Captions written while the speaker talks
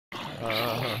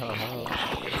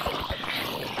I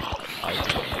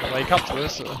didn't wake up to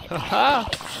this.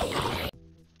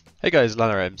 Hey guys,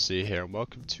 Lana MC here, and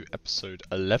welcome to episode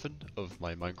 11 of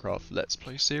my Minecraft Let's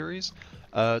Play series.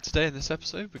 Today in this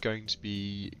episode we're going to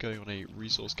be going on a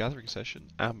resource gathering session,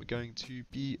 and we're going to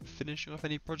be finishing off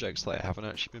any projects that I haven't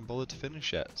actually been bothered to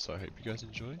finish yet. So I hope you guys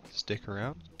enjoy, stick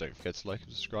around, don't forget to like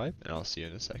and subscribe, and I'll see you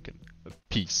in a second.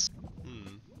 Peace.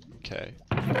 Okay.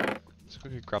 Let's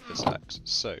quickly grab this axe.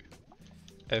 So,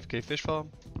 AFK fish farm,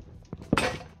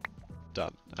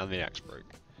 done, and the axe broke.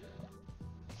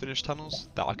 Finished tunnels,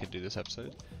 that I can do this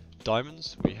episode.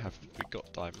 Diamonds, we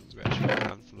got diamonds, we actually got a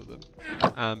handful of them.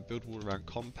 And build wall around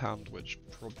compound, which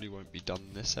probably won't be done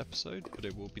this episode, but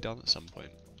it will be done at some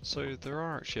point. So there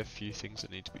are actually a few things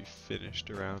that need to be finished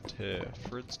around here.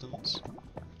 For instance,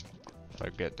 if I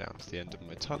get down to the end of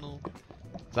my tunnel,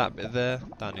 that bit there,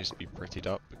 that needs to be prettied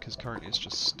up because currently it's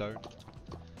just stone.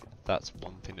 That's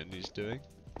one thing that needs doing.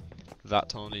 That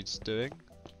tunnel needs doing.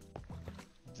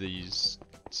 These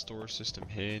storage system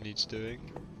here needs doing.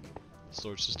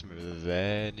 Storage system over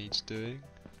there needs doing.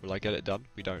 Will I get it done?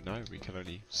 We don't know. We can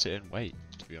only sit and wait,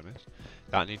 to be honest.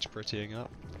 That needs prettying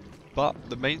up. But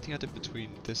the main thing I did between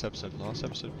this episode and last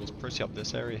episode was pretty up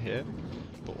this area here,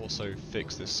 but also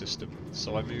fix this system.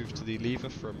 So I moved the lever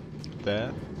from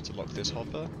there to lock this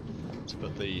hopper, to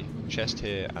put the chest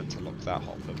here, and to lock that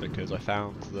hopper, because I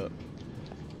found that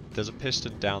there's a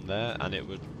piston down there and it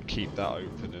would keep that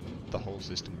open and the whole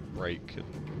system would break,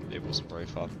 and it wasn't very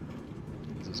fun.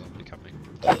 There's a zombie coming.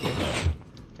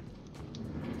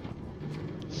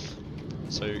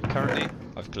 So currently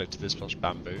I've collected this much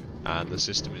bamboo and the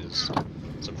system is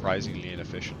surprisingly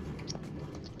inefficient.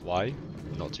 Why?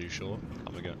 Not too sure.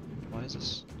 I'm gonna go. Why is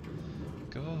this?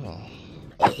 God.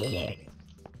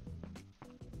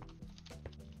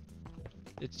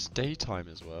 It's daytime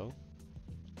as well.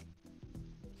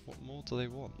 What more do they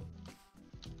want?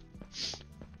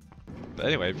 But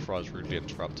anyway, before I was rudely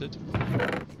interrupted,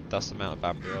 that's the amount of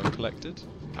bamboo I've collected,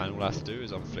 and all I have to do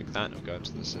is unflick that and it'll go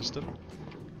into the system,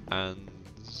 and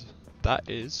that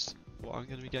is what I'm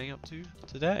going to be getting up to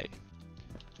today.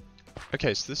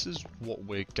 Okay, so this is what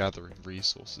we're gathering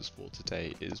resources for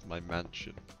today, is my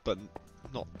mansion, but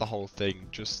not the whole thing,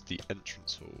 just the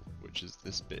entrance hall, which is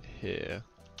this bit here.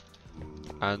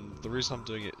 And the reason I'm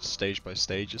doing it stage by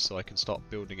stage is so I can start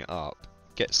building it up,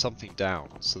 get something down,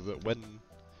 so that when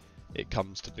it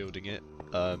comes to building it,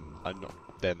 I'm not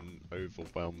then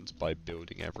overwhelmed by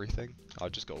building everything.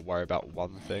 I've just got to worry about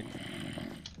one thing.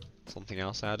 Something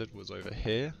else added was over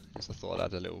here, because I thought I'd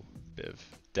add a little bit of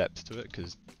depth to it,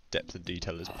 because depth and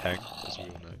detail is peng, as we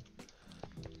all know.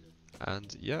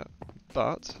 And yeah,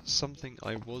 but something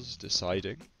I was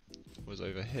deciding was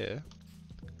over here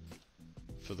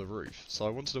for the roof. So I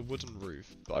wanted a wooden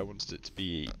roof, but I wanted it to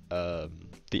be,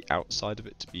 the outside of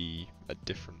it to be a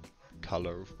different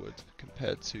colour of wood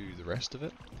compared to the rest of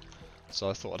it. So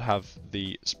I thought I'd have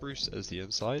the spruce as the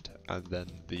inside and then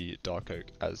the dark oak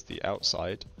as the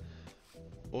outside,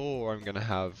 or I'm going to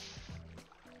have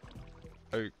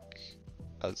oak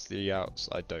as the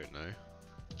outside, I don't know.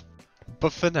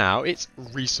 But for now it's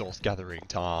resource gathering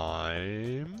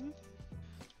time.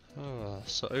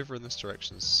 So over in this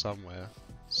direction somewhere,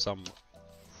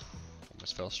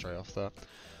 almost fell straight off there.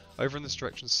 Over in this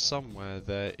direction somewhere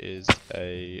there is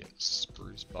a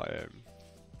spruce biome.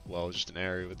 Well, just an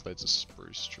area with loads of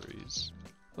spruce trees.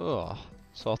 Oh,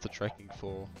 so after trekking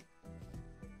for,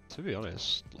 to be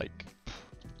honest, like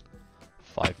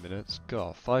 5 minutes.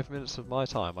 God, 5 minutes of my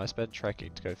time I spent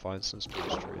trekking to go find some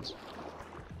spruce trees.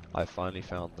 I finally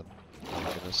found them. I'm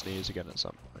gonna sneeze again at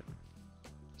some point.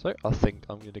 So I think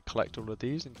I'm going to collect all of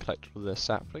these and collect all of their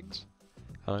saplings.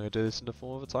 And I'm going to do this in the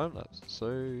form of a time lapse.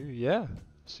 So yeah,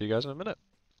 see you guys in a minute.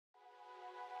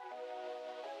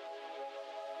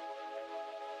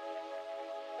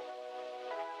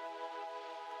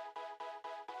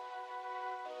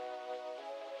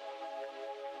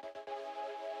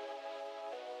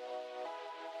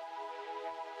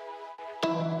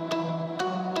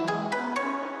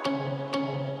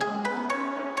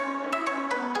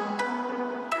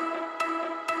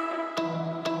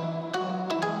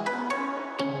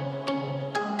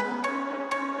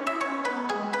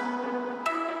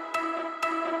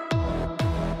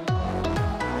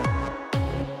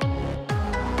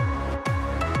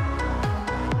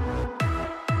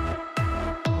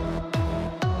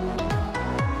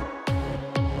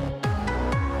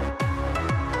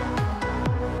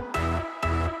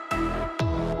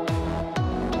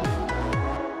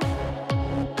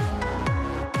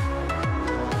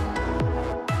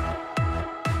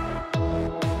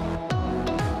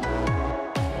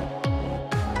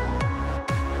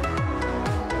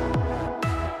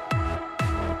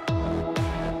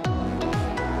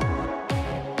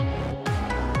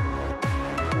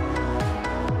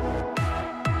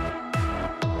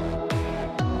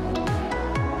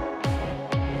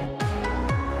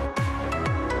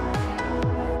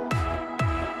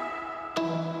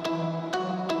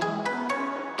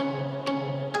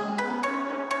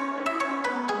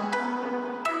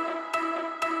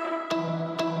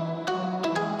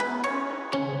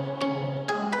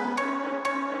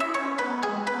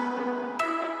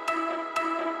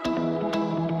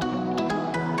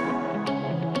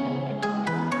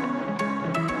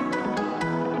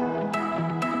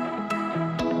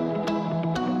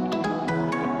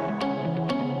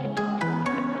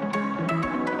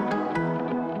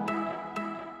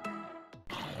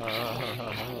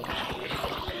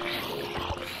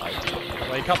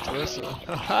 wake up to this.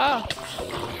 Haha!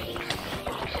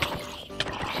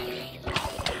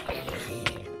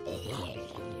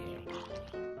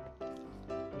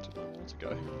 Where did my water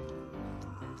go?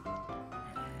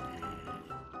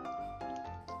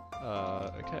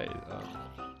 Okay.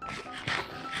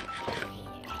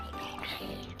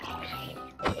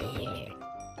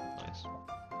 Nice.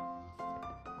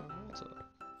 My water.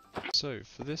 So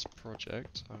for this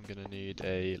project, I'm gonna need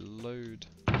a load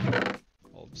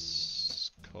of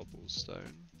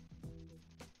cobblestone.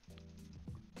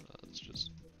 Let's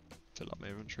just fill up my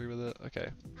inventory with it. Okay.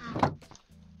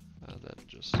 And then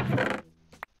just there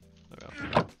we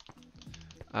are.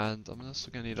 And I'm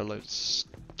also gonna need a load of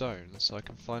stone so I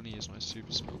can finally use my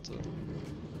Supersmelter.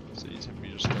 So you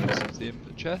simply just throw this into the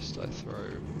input chest. I throw.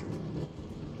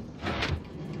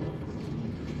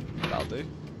 That'll do.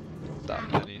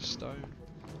 That many stone.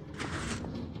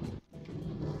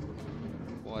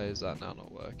 Why is that now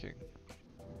not working?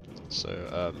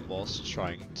 So whilst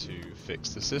trying to fix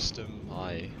the system,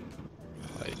 I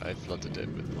flooded it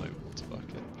with my water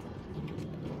bucket.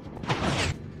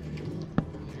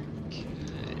 Okay.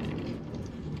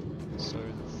 So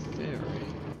in theory,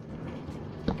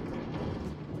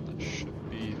 that should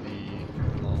be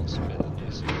the last bit that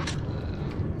needs to go there.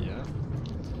 Yeah.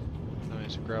 Now I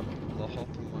need to grab the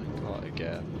hopper minecart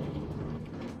again.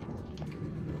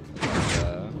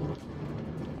 There.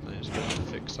 I need to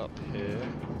fix up here.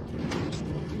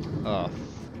 Ah.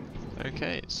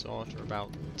 Okay, so after about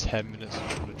 10 minutes of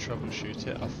trying to troubleshoot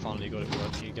it, I finally got it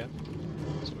working again.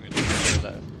 So we're going to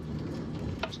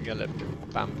get a little bit more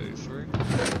bamboo through.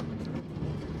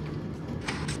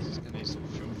 Just going to need some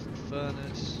fuel for the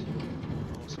furnace.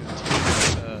 I'm also going to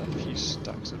take a few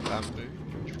stacks of bamboo,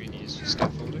 which we can use for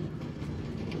scaffolding.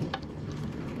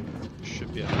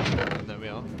 Should be enough, and there we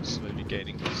are, slowly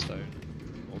gaining stone,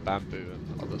 or bamboo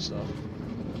and other stuff.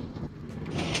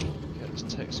 Okay, let's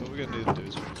take, so what we're going to do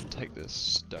is we're going to take this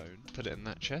stone, put it in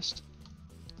that chest,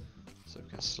 so we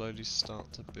can slowly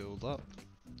start to build up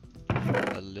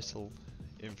a little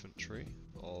inventory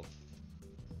of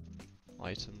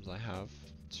items I have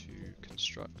to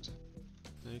construct.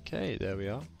 Okay, there we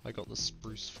are. I got the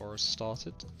spruce forest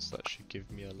started, so that should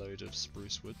give me a load of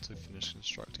spruce wood to finish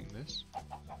constructing this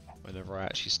whenever I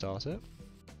actually start it.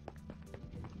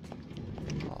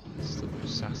 Oh, this is the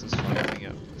most satisfying thing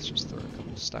ever. Let's just throw a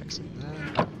couple of stacks in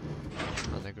there.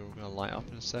 And they're all going to light up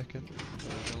in a second.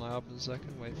 They're going to light up in a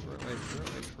second. Wait for it, wait for it,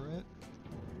 wait for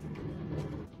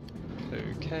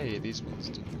it. Okay, these ones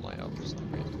didn't light up for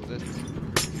some reason.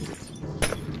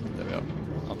 There we are.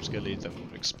 I'm just going to leave them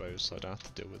all exposed so I don't have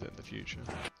to deal with it in the future.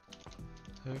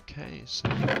 Okay, so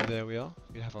there we are.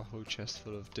 We have a whole chest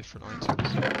full of different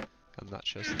items. And that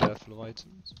chest there full of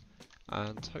items.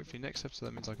 And hopefully next episode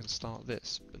that means I can start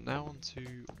this. But now on to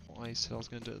what I said I was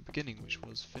going to do at the beginning, which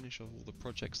was finish off all the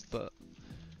projects that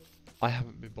I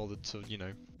haven't been bothered to, you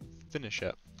know, finish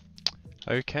yet.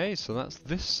 Okay, so that's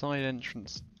this side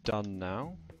entrance done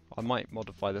now. I might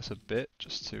modify this a bit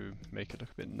just to make it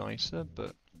look a bit nicer,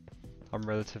 but I'm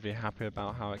relatively happy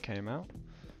about how it came out.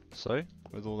 So,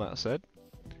 with all that said,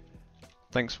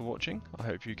 thanks for watching. I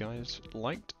hope you guys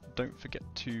liked. Don't forget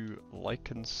to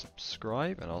like and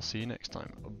subscribe, and I'll see you next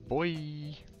time.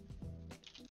 Bye!